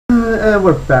And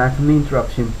we're back from the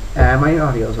interruption, and my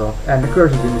audio's off, and the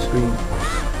cursor's in the screen.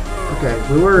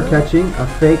 Okay, we were catching a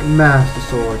fake Master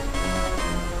Sword.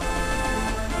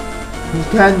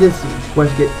 Can this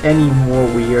quest get any more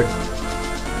weird?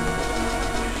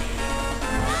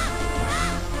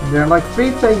 There are like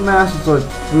 3 fake Master Swords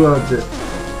throughout the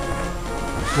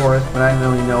forest, but I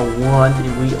only know one,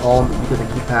 and we all because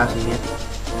I keep passing it.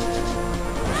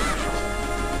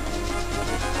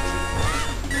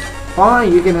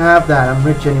 Fine, you can have that. I'm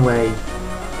rich anyway.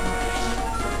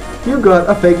 You got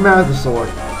a fake Master Sword.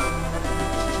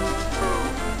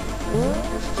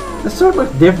 The sword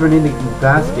looks different in the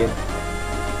basket.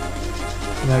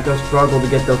 Yeah, I go struggle to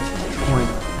get those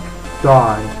points.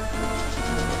 Die.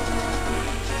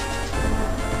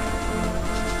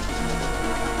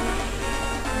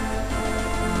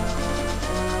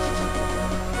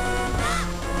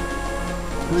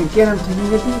 And again, I'm taking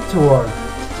a detour.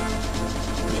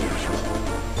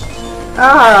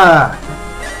 Ah!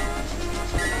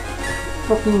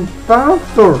 Fucking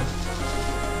bastard!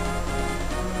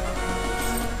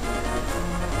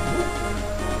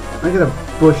 I get a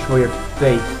bush for your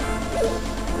face.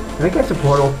 Can I catch a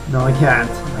portal? No, I can't.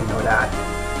 I know that.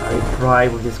 I try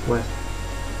with this quest.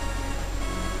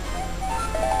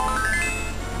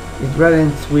 It's red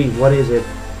and sweet. What is it?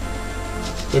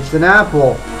 It's an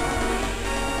apple.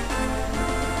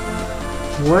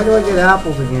 Why do I get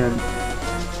apples again?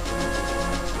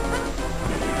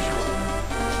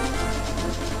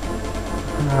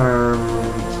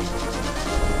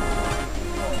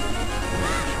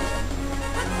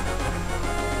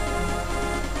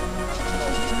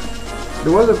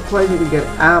 There was a place you could get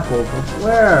apples, but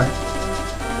where?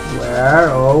 Where?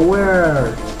 Oh,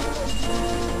 where?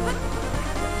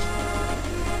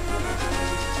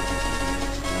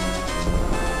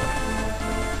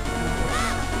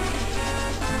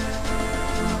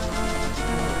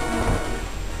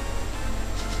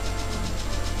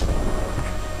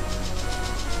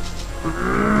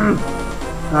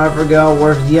 I forgot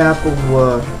where the apples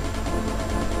were.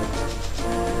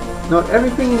 Not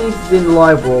everything he needs is in the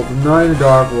live world, not in the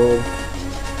dark world.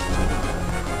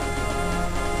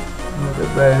 Look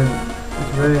at red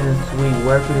it's red and sweet.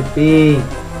 Where could it be?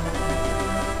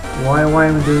 Why am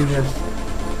I doing this?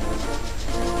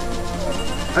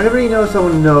 I already know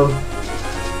someone knows,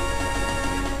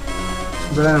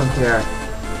 but I don't care.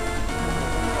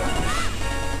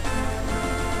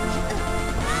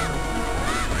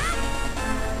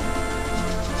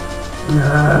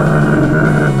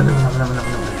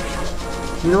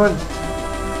 You know what? I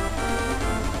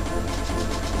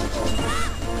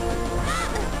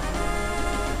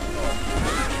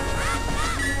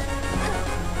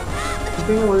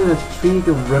think I was in a tree you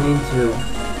could run into.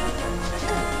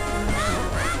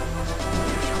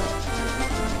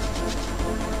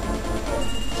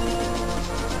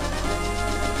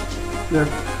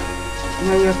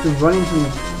 Yeah, you have to run into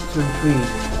some trees.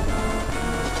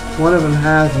 One of them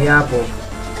has the apple.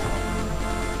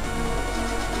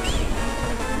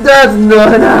 That's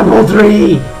not an apple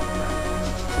tree!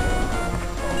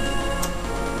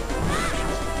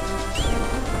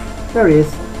 There he is.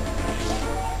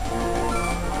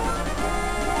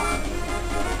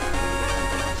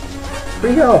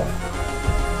 Free health.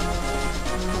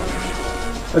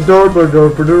 A derper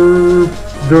derper derp.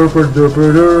 Derper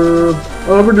derper derp.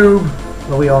 Over noob.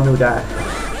 Well, we all knew that.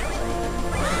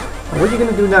 What are you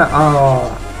gonna do now?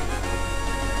 Ah.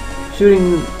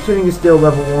 Shooting is still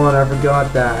level 1, I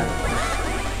forgot that.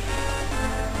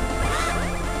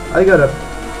 I gotta...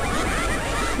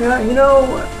 Yeah, you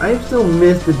know, I still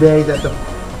miss the day that the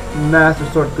Master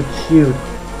Sword could shoot.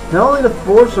 Not only the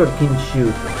Force Sword can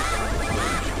shoot.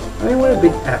 I mean, wouldn't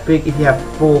it be epic if you have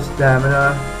full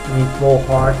stamina, I mean full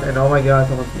heart, and oh my god,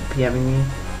 someone's PMing me.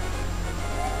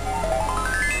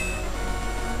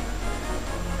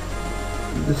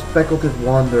 The Speculative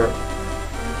Wanderer.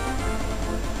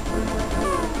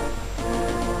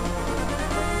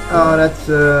 Oh, that's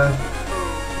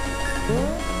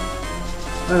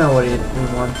I know what we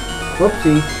want.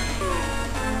 Whoopsie.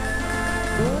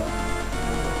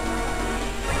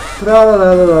 Tra la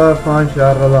la la la, punch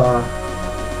la la la.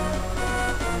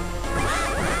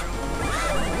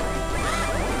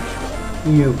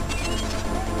 You.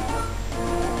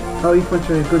 Oh, you punched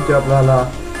me. Good job, la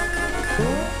la.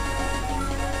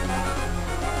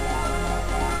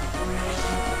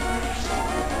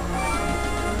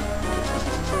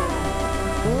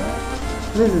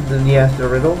 This is the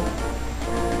Riddle.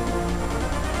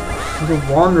 He's a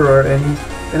wanderer,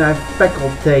 and I've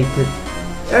facultated.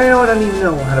 I don't even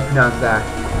know how to pronounce that.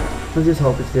 Let's just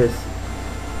hope it's this.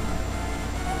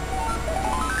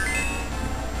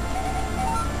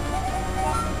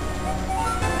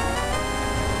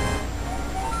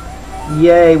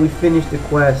 Yay, we finished the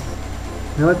quest.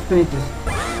 Now let's finish this.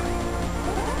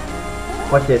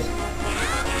 Watch this.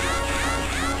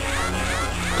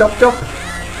 Chop chop.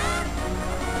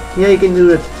 Yeah, you can do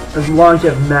it as long as you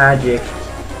have magic.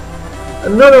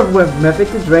 Another method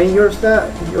to drain your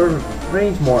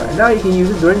range more, and now you can use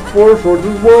it during force swords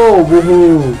as well.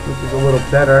 Woohoo! Which is a little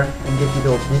better and gives you the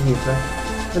old dizzy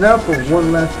effect. And now for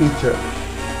one last feature.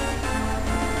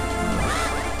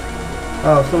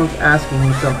 Oh, someone's asking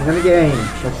me something in the game.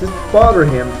 Let's just bother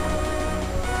him.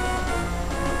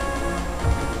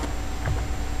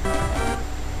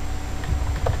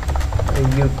 A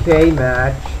UK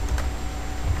match.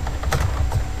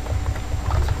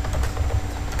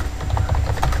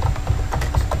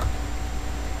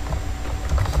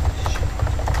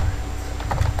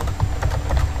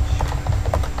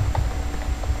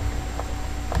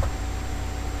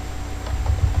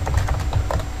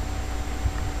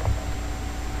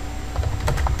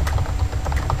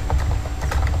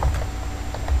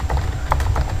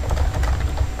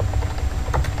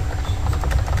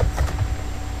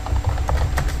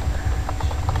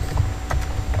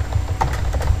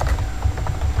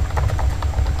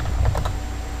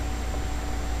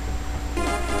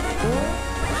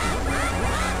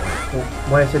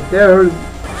 When I said there,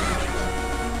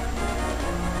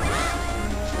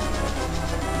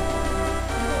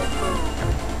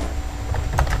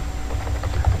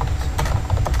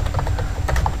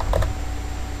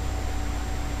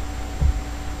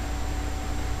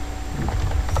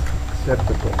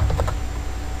 acceptable.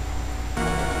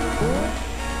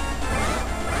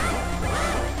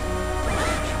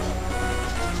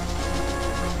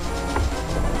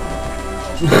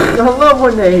 I love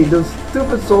when those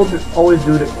stupid soldiers always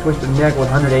do to twist their neck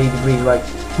 180 degrees, like,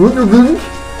 I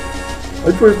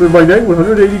twisted my neck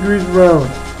 180 degrees around.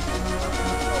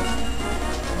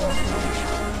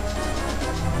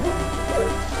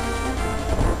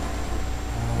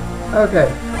 Okay,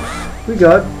 we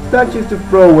got statues to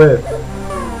throw with.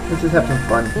 Let's just have some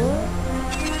fun.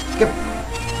 Skip.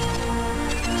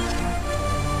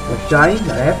 They're shiny,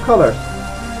 I have colors.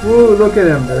 Woo, look at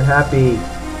them, they're happy.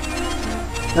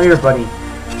 Now your buddy.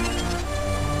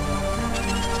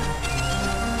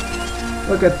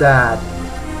 Look at that.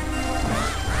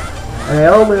 And they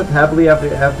all live happily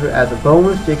after as a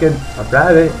boneless chicken, a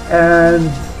rabbit, and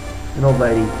an old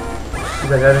lady.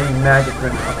 Because I got any magic for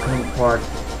an upcoming part.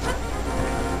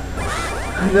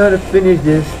 I gotta finish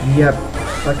this. Yep.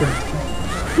 Like a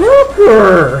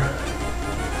Joker.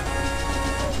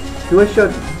 Do I show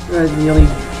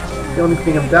the only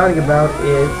thing I'm doubting about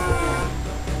is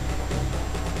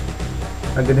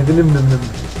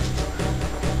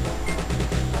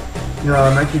no,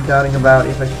 I'm actually doubting about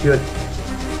if I should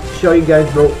show you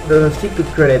guys the secret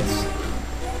credits.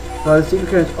 The secret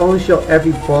credits only show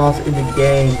every boss in the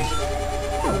game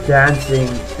dancing.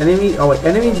 Enemy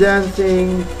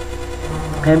dancing.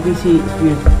 NPC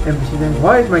experience. NPC dancing.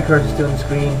 Why is my cursor still on the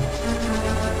screen?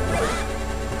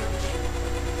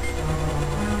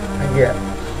 I get.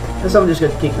 And so I'm just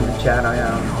gonna kick in the chat. I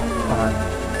am on.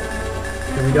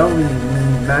 So we don't really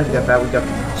need magic that bad. We got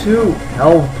 2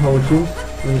 health potions,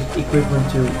 which is equivalent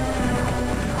to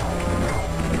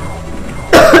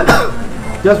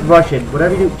just rush it.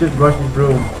 Whatever you do, just rush this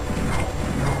room.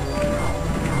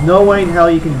 No way in hell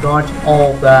you can dodge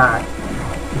all that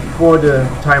before the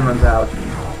time runs out.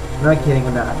 I'm not kidding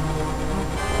on that.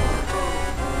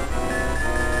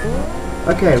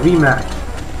 Okay, rematch.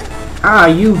 Ah,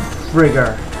 you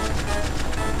frigger.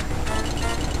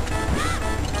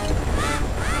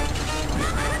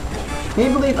 Can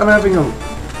you believe I'm having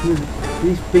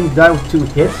these things die with 2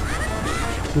 hits?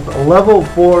 With a level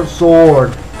 4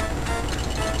 sword.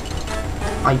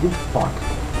 Ah, you fuck.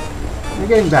 You're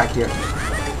getting back here.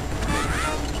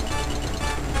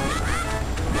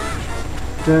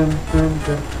 Dun, dun,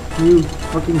 dun. You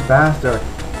fucking bastard.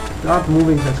 Stop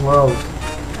moving so close.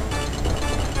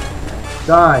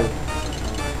 Die.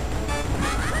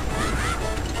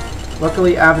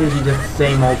 Luckily after this, you just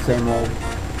same old, same old.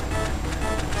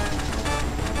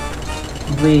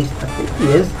 Please, I think he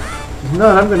is. If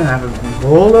not, I'm gonna have a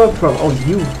roll of trouble. Oh,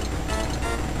 you.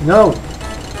 No.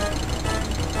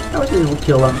 I wish this would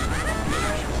kill him.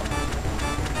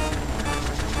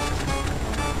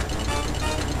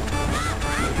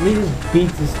 Let me just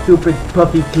beat this stupid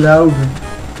puffy cloud.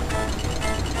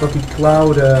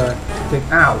 Thing.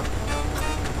 Ow.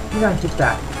 You gotta hit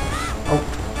that. Oh,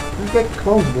 you get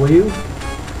close, will you?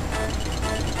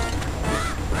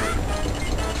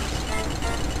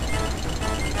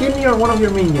 Give me one of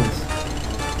your minions.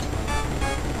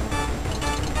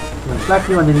 I'm gonna slap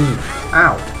you on the knee.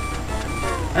 Ow.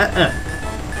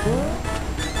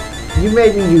 You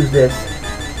made me use this.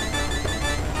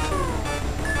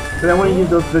 But I want to use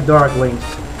those for the dark links.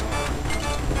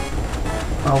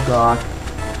 Oh god.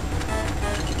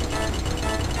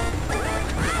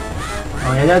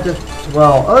 Oh yeah, that just...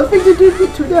 Well, other things that do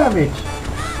 2 damage.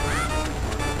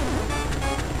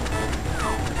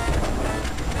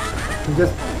 And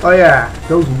just... Oh yeah,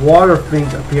 those water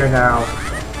things appear now.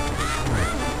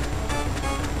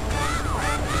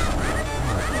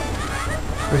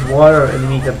 There's water and you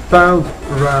need to bounce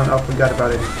around. Oh, I forgot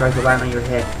about it. It tries to land on your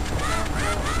head.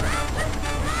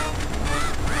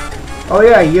 Oh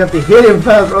yeah, you have to hit him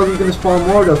fast or else he's gonna spawn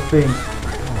more of those things.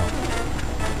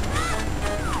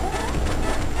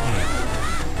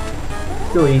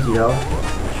 Still easy though.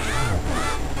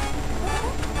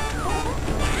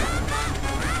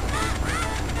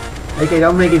 Okay,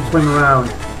 don't make it swim around.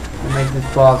 It makes this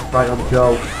boss fight a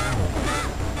joke.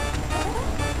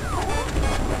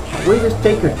 Will you just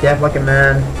take your death like a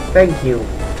man? Thank you.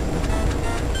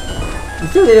 And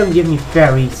still they don't give me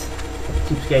fairies.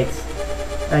 Cheapskates.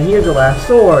 And here's the last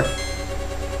sword.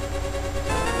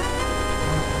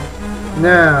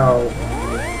 Now,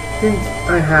 since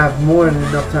I have more than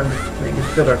enough time to make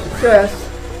this still a success,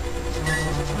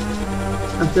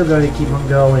 I'm still going to keep on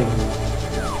going.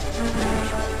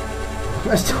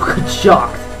 I still got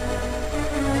shocked.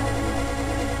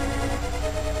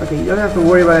 Okay, you don't have to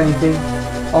worry about anything.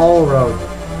 All road.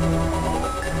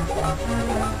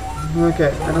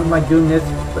 Okay, I don't like doing this,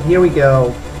 but here we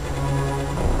go.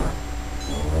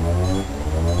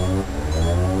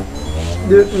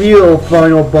 The real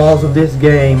final boss of this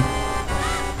game.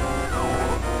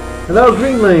 Hello,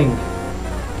 Greenling.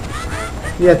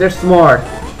 Yeah, they're smart.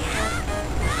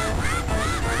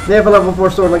 They have a level 4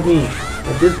 sword like me.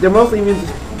 They're mostly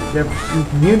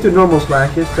immune to normal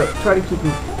slashes, so try to keep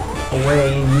them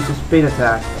away and use a spin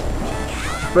attack.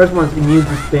 The first one's immune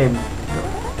to spin.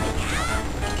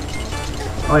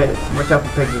 Oh yeah, watch out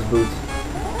for Pegasus boots.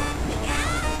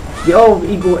 The all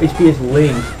equal HP is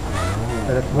linked.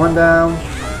 So that's one down.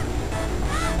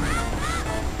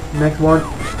 Next one.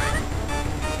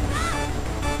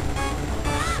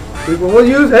 This one will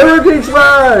use Hurricane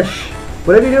Slash!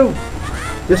 Whatever you do,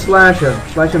 just slash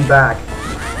him back.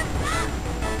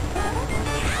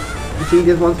 You see,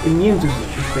 this one's immune to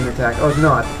spin attack. Oh, it's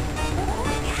not.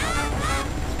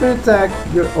 Spin attack,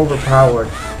 you're overpowered.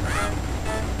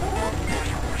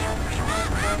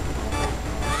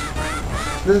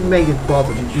 This doesn't make this boss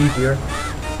a bit easier.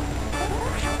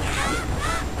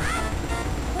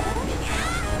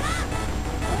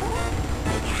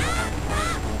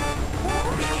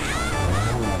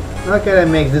 Okay, that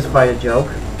makes this fight a joke.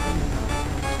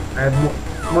 I have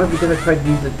more because I tried to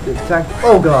use the attack.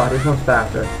 Oh god, this one's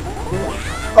faster.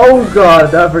 Oh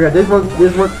god, I forgot. This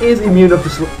one is immune up to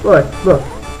look.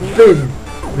 Spin,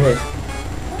 miss.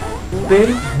 Spin,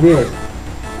 miss.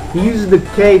 He uses the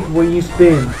cape when you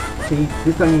spin. See,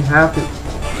 this time you have to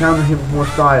counter him with more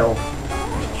style.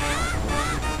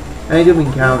 And I do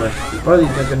mean counter. What are you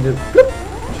not gonna do?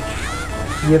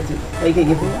 You have to, you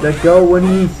have to let go when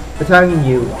he's attacking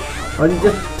you. Or you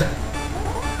just...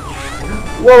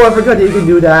 Whoa, I forgot that you can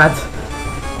do that.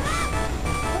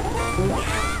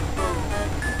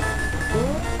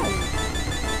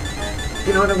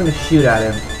 You know what, I'm gonna shoot at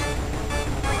him.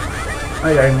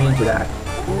 I got immune to that.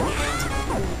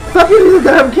 Stop using the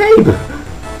damn cape!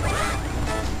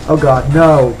 Oh god,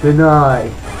 no, deny.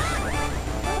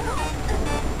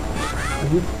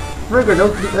 You trigger,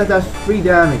 that's 3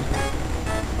 damage.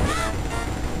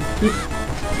 Keep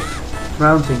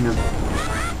trouncing him.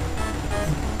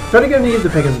 Try to get him to use the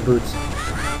Pegasus boots.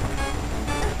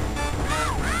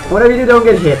 Whatever you do, don't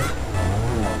get hit.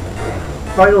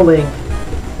 Final link.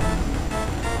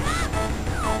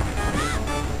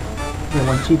 Get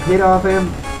one cheap hit off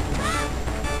him.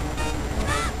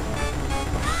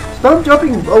 Stop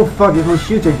jumping! Oh fuck, this one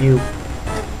shoots at you.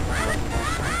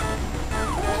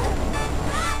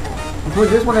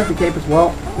 This one has the cape as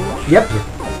well. Yep.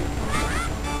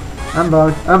 I'm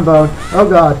boned. Oh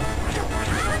god.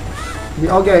 They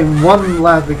all getting one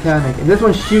last mechanic. And this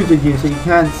one shoots at you so you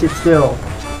can't sit still.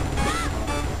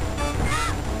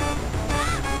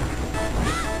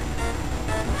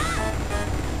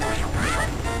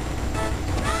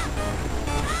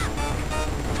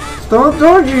 Stop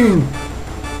dodging!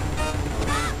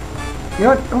 You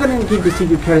know what? I'm gonna keep the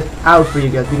secret credits out for you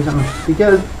guys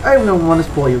because I don't want to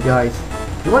spoil you guys.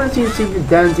 If you want to see the secret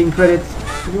dancing credits,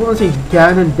 if you want to see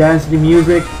Ganon dance to the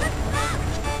music,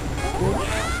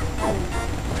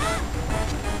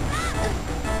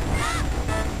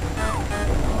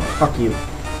 fuck you.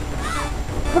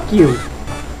 Fuck you.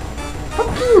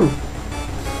 Fuck you.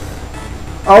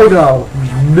 Oh no!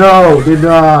 No!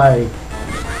 Deny!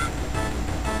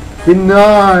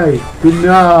 Deny!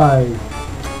 Deny!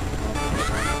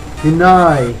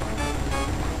 Deny!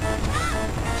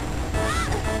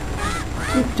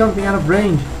 Keep jumping out of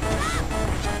range.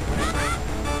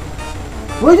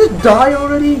 Will I just die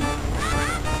already?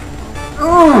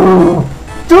 Oh!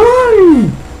 Die!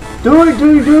 Die!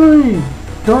 Die! Die!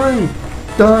 Die!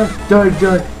 Die!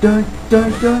 Die! Die!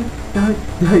 Die! Die! Die!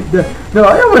 Die! Die! No,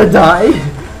 I don't want to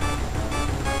die!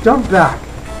 Jump back!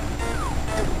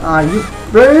 Ah, you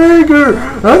beggar!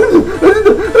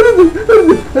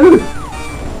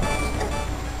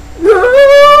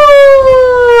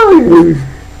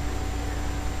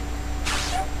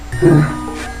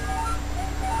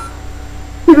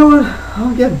 You know what?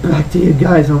 I'll get back to you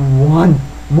guys on one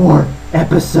more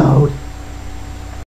episode.